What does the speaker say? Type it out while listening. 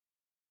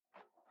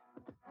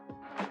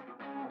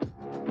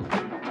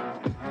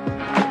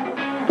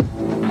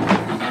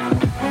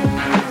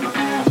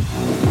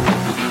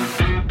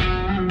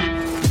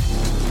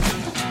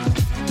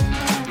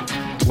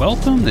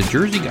Welcome to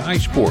Jersey Guy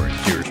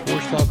Sports, your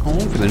sports talk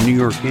home for the New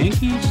York Yankees,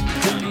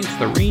 the Giants,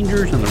 the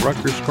Rangers, and the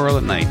Rutgers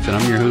Scarlet Knights, and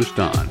I'm your host,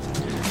 Don.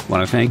 I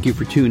want to thank you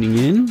for tuning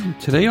in.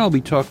 Today I'll be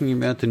talking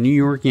about the New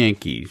York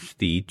Yankees.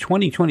 The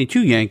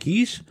 2022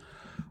 Yankees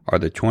are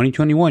the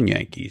 2021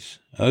 Yankees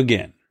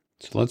again.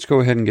 So let's go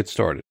ahead and get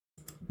started.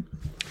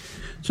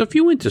 So if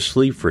you went to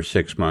sleep for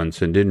 6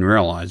 months and didn't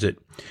realize it,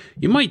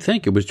 you might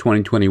think it was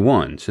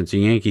 2021, since the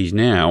Yankees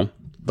now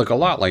look a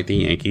lot like the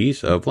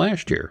Yankees of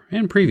last year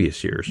and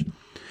previous years.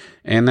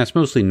 And that's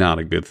mostly not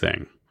a good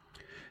thing.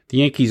 The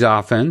Yankees'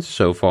 offense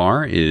so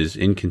far is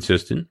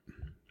inconsistent.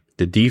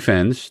 The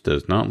defense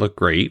does not look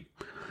great.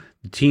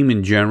 The team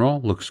in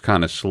general looks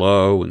kind of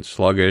slow and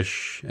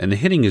sluggish, and the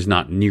hitting is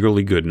not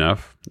nearly good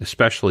enough,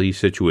 especially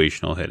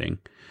situational hitting.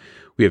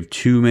 We have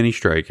too many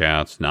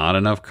strikeouts, not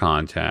enough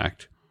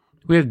contact.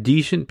 We have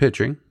decent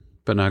pitching,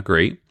 but not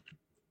great.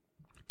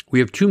 We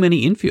have too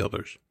many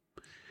infielders.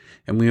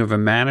 And we have a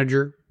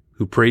manager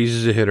who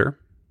praises a hitter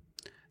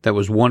that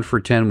was 1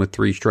 for 10 with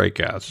 3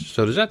 strikeouts.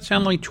 So does that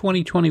sound like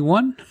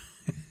 2021?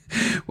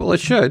 Well, it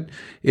should.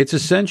 It's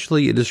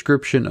essentially a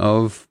description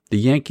of the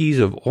Yankees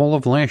of all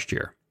of last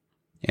year.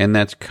 And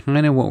that's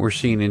kind of what we're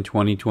seeing in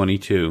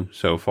 2022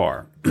 so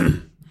far.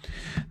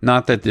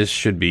 Not that this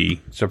should be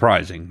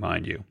surprising,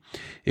 mind you.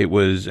 It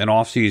was an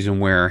offseason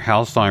where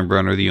Hal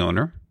Steinbrenner, the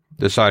owner,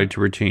 decided to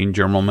retain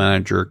general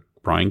manager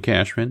Brian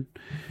Cashman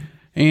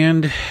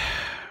and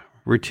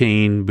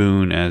retain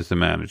Boone as the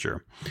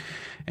manager.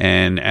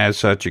 And as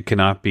such, it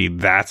cannot be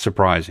that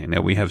surprising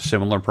that we have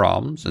similar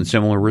problems and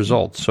similar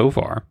results so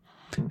far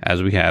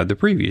as we have the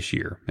previous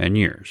year and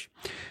years.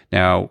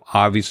 Now,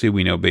 obviously,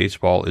 we know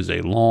baseball is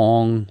a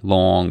long,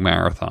 long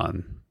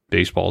marathon.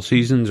 Baseball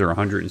seasons are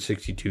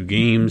 162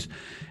 games,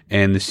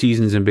 and the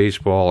seasons in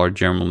baseball are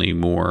generally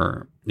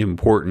more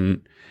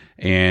important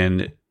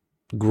and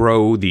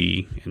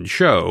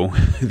show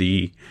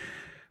the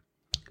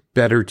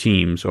better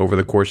teams over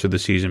the course of the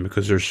season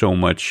because there's so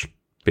much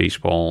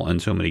baseball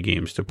and so many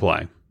games to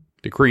play.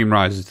 The cream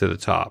rises to the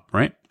top,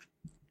 right?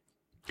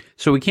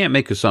 So we can't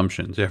make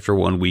assumptions after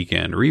one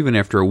weekend or even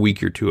after a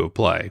week or two of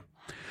play.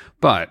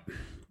 But,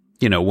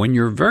 when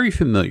you're very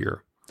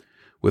familiar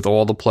with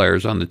all the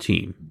players on the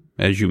team,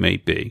 as you may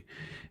be,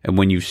 and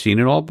when you've seen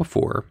it all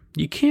before,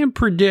 you can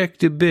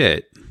predict a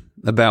bit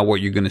about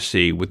what you're going to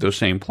see with those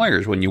same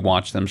players when you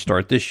watch them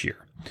start this year.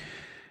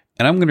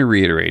 And I'm going to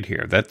reiterate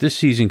here that this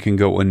season can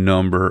go a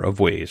number of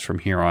ways from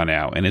here on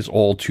out, and it's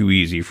all too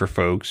easy for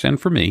folks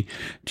and for me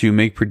to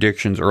make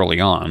predictions early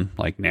on,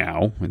 like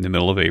now, in the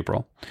middle of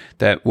April,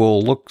 that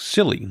will look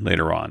silly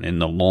later on in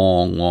the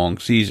long, long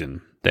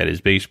season that is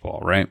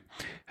baseball, right?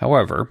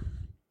 However,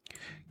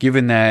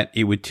 given that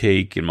it would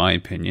take, in my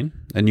opinion,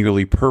 a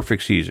nearly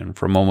perfect season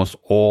from almost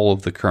all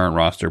of the current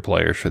roster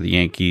players for the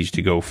Yankees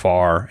to go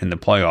far in the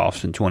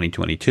playoffs in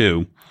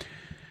 2022,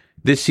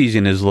 this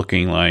season is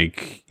looking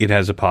like it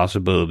has a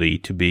possibility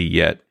to be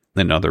yet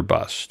another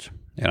bust.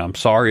 And I'm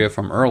sorry if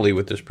I'm early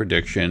with this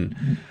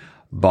prediction,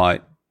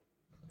 but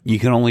you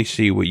can only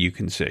see what you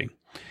can see.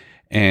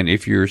 And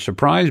if you're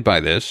surprised by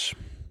this,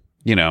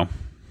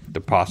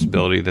 the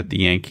possibility that the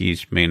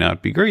Yankees may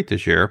not be great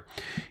this year,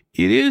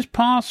 it is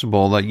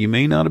possible that you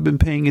may not have been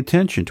paying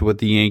attention to what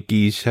the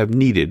Yankees have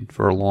needed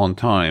for a long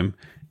time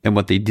and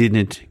what they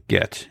didn't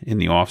get in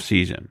the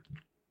offseason.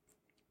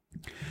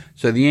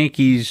 So the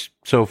Yankees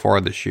so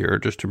far this year,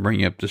 just to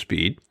bring you up to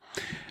speed,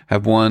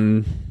 have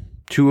won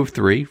 2 of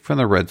 3 from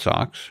the Red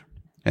Sox,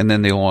 and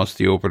then they lost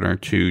the opener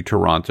to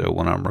Toronto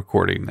when I'm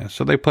recording this.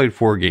 So they played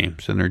 4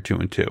 games, and they're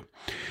 2-2.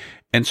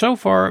 And so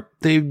far,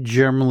 they've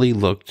generally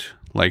looked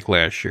like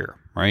last year,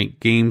 right?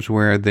 Games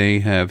where they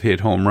have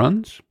hit home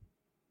runs,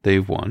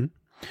 they've won.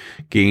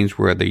 Games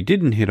where they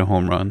didn't hit a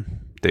home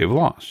run, they've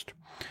lost.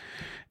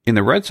 In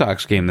the Red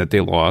Sox game that they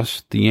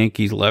lost, the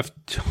Yankees left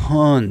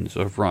tons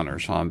of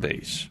runners on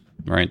base,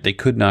 right? They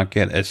could not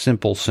get a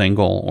simple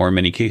single, or in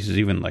many cases,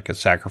 even like a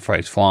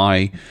sacrifice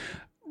fly.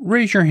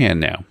 Raise your hand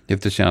now if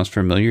this sounds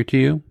familiar to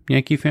you,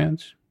 Yankee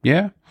fans.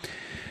 Yeah?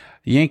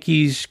 The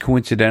Yankees,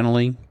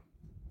 coincidentally,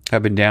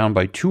 have been down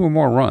by 2 or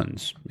more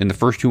runs in the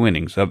first 2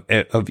 innings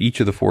of each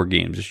of the 4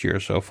 games this year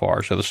so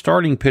far. So the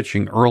starting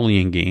pitching early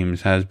in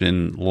games has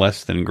been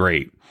less than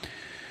great.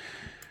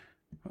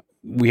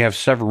 We have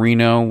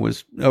Severino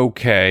was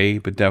okay,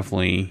 but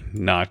definitely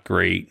not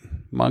great.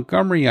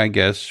 Montgomery, I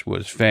guess,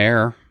 was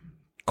fair.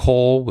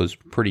 Cole was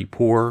pretty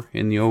poor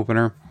in the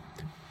opener.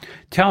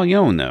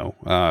 Taillon,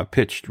 though,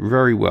 pitched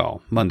very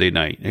well Monday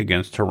night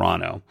against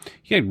Toronto.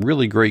 He had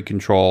really great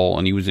control,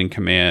 and he was in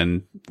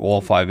command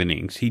all 5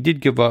 innings. He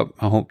did give up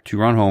a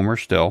 2-run homer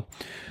still,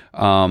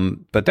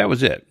 but that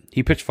was it.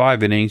 He pitched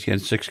 5 innings. He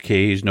had 6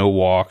 Ks, no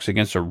walks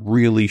against a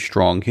really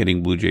strong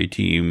hitting Blue Jay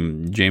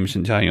team.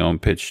 Jameson Taillon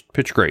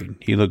pitched great.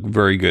 He looked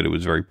very good. It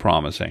was very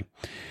promising.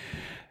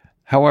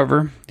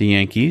 However, the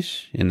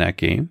Yankees in that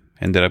game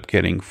ended up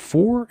getting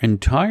 4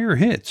 entire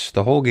hits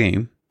the whole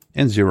game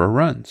and 0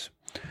 runs.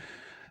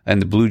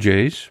 And the Blue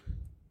Jays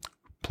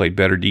played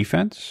better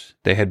defense.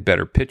 They had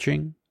better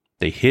pitching.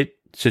 They hit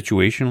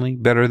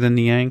situationally better than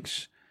the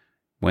Yanks.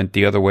 went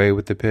the other way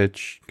with the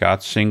pitch,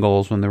 got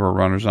singles when there were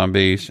runners on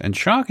base, and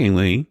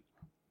shockingly,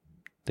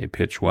 they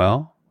pitched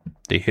well,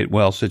 they hit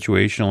well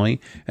situationally,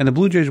 and the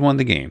Blue Jays won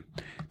the game.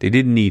 They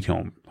didn't need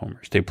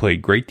homers. They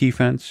played great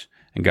defense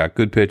and got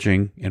good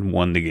pitching and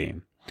won the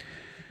game.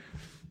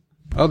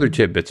 Other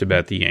tidbits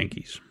about the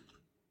Yankees.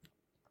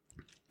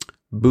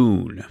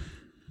 Boone.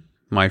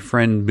 My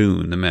friend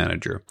Boone, the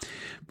manager.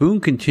 Boone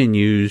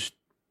continues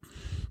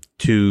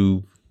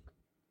to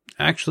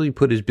actually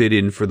put his bid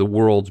in for the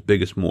world's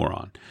biggest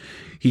moron.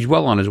 He's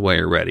well on his way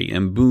already.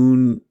 And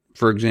Boone,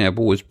 for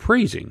example, was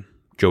praising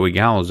Joey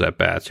Gallo's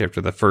at-bats after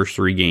the first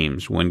 3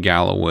 games when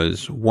Gallo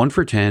was 1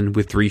 for 10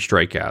 with 3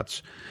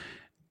 strikeouts.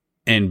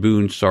 And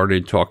Boone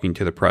started talking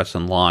to the press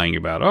and lying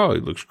about, oh, he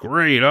looks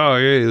great. Oh,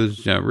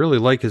 yeah, I really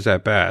like his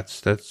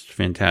at-bats. That's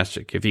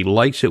fantastic. If he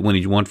likes it when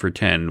he's 1 for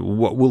 10,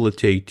 what will it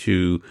take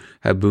to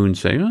have Boone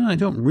say, oh, I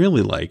don't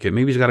really like it.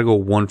 Maybe he's got to go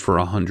 1 for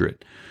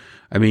 100.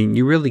 I mean,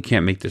 you really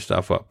can't make this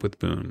stuff up with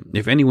Boone.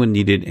 If anyone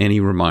needed any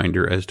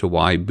reminder as to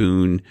why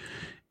Boone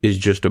is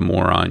just a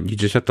moron, you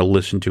just have to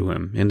listen to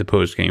him in the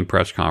post-game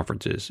press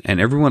conferences. And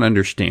everyone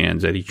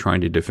understands that he's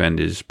trying to defend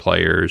his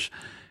players.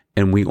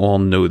 And we all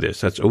know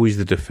this. That's always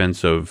the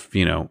defense of,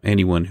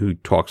 anyone who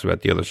talks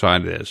about the other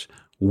side of this.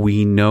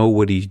 We know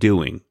what he's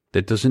doing.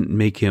 That doesn't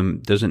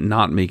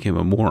not make him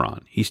a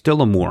moron. He's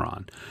still a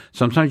moron.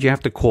 Sometimes you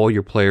have to call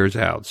your players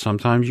out.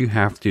 Sometimes you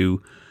have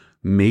to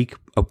make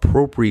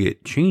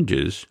appropriate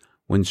changes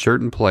when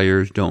certain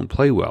players don't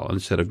play well,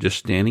 instead of just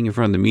standing in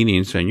front of the media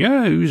and saying,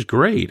 yeah, he was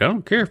great. I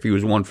don't care if he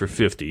was 1 for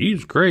 50.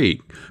 He's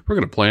great. We're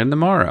going to play him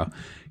tomorrow.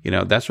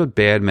 That's what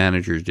bad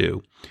managers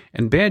do.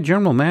 And bad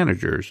general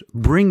managers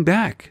bring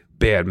back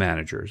bad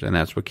managers. And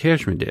that's what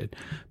Cashman did.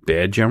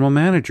 Bad general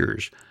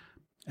managers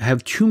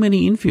have too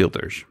many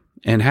infielders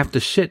and have to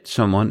sit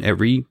someone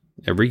every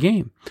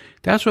game.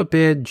 That's what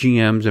bad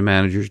GMs and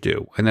managers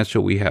do. And that's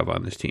what we have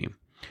on this team.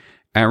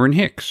 Aaron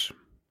Hicks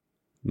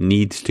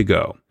needs to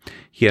go.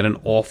 He had an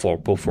awful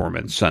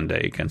performance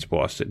Sunday against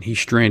Boston. He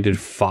stranded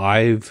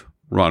 5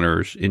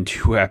 runners in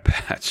 2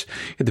 at-bats.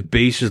 He had the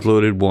bases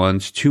loaded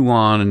once, 2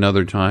 on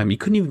another time. He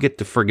couldn't even get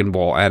the friggin'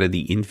 ball out of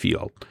the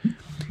infield.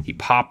 He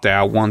popped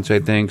out once, I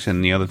think,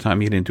 and the other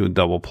time he hit into a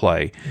double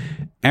play.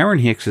 Aaron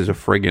Hicks is a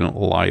friggin'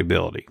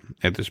 liability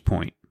at this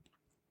point.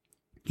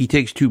 He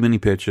takes too many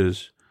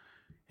pitches,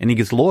 and he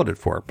gets lauded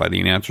for it by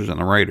the announcers and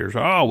the writers.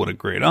 Oh, what a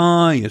great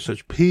eye. He has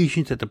such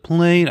patience at the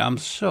plate. I'm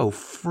so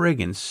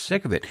friggin'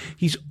 sick of it.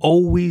 He's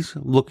always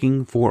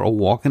looking for a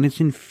walk, and it's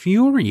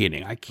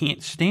infuriating. I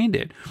can't stand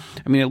it.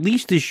 I mean, at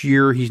least this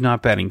year he's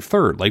not batting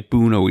third like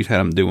Boone always had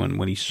him doing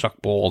when he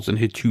sucked balls and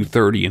hit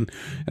 230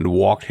 and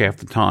walked half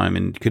the time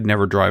and could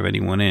never drive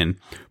anyone in.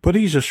 But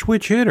he's a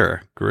switch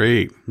hitter.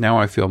 Great. Now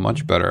I feel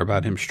much better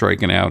about him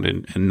striking out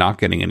and not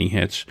getting any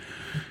hits.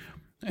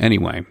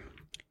 Anyway.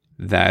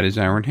 That is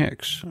Aaron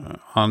Hicks.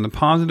 On the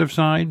positive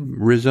side,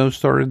 Rizzo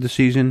started the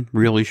season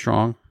really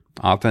strong,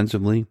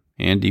 offensively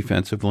and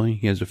defensively.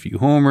 He has a few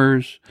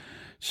homers,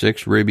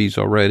 6 ribbies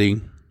already.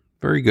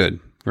 Very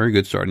good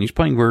start. And he's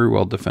playing very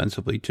well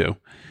defensively, too.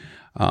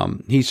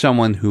 He's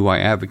someone who I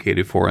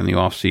advocated for in the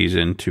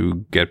offseason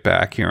to get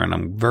back here, and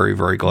I'm very,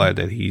 very glad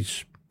that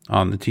he's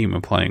on the team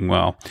and playing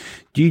well.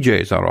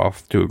 DJ is not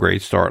off to a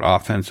great start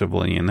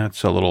offensively, and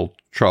that's a little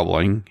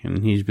troubling.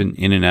 And he's been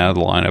in and out of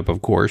the lineup,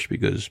 of course,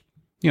 because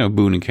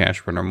Boone and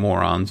Cashman are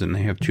morons and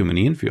they have too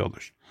many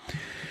infielders.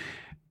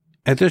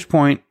 At this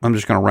point, I'm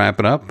just going to wrap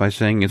it up by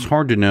saying it's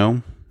hard to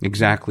know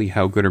exactly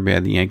how good or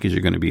bad the Yankees are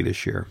going to be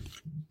this year.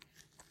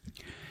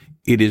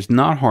 It is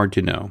not hard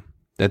to know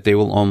that they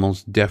will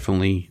almost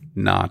definitely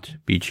not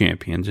be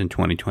champions in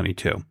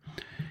 2022.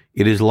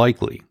 It is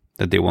likely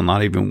that they will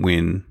not even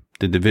win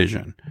the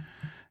division.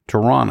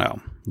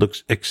 Toronto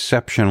looks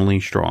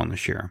exceptionally strong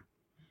this year.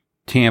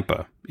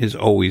 Tampa is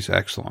always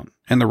excellent.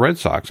 And the Red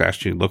Sox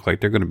actually look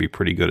like they're going to be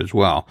pretty good as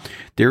well.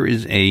 There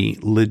is a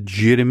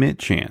legitimate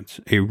chance,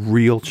 a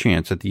real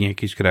chance that the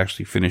Yankees could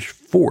actually finish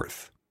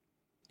 4th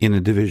in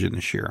the division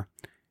this year.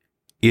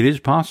 It is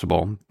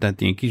possible that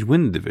the Yankees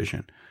win the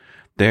division.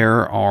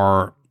 There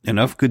are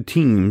enough good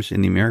teams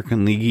in the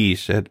American League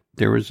East that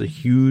there is a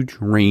huge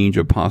range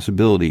of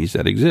possibilities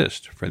that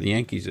exist for the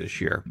Yankees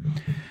this year.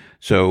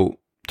 So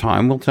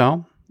time will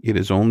tell. It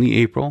is only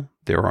April.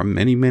 There are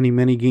many, many,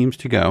 many games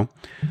to go.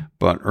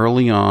 But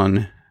early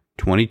on,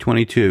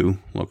 2022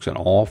 looks an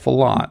awful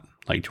lot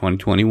like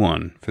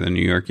 2021 for the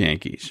New York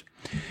Yankees.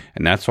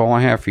 And that's all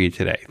I have for you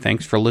today.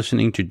 Thanks for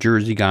listening to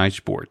Jersey Guy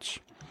Sports.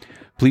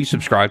 Please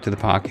subscribe to the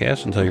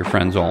podcast and tell your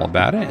friends all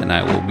about it. And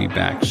I will be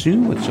back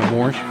soon with some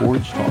more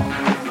sports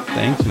talk.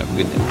 Thanks and have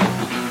a good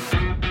day.